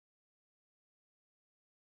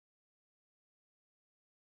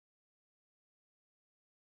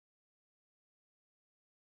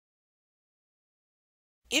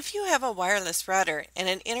If you have a wireless router and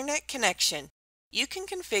an internet connection, you can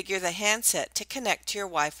configure the handset to connect to your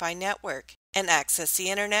Wi-Fi network and access the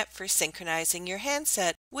internet for synchronizing your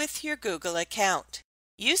handset with your Google account.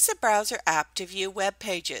 Use the browser app to view web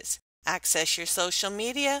pages, access your social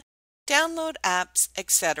media, download apps,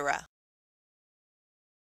 etc.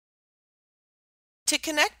 To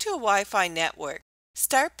connect to a Wi-Fi network,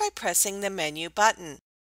 start by pressing the menu button.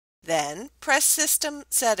 Then press System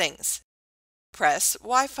Settings. Press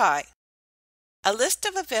Wi-Fi. A list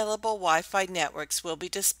of available Wi-Fi networks will be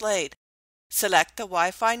displayed. Select the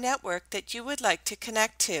Wi-Fi network that you would like to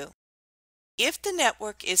connect to. If the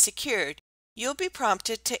network is secured, you'll be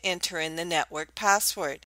prompted to enter in the network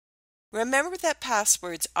password. Remember that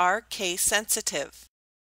passwords are case sensitive.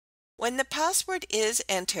 When the password is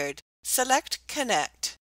entered, select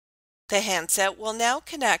Connect. The handset will now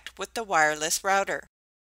connect with the wireless router.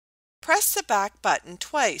 Press the back button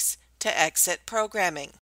twice to exit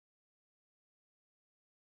programming.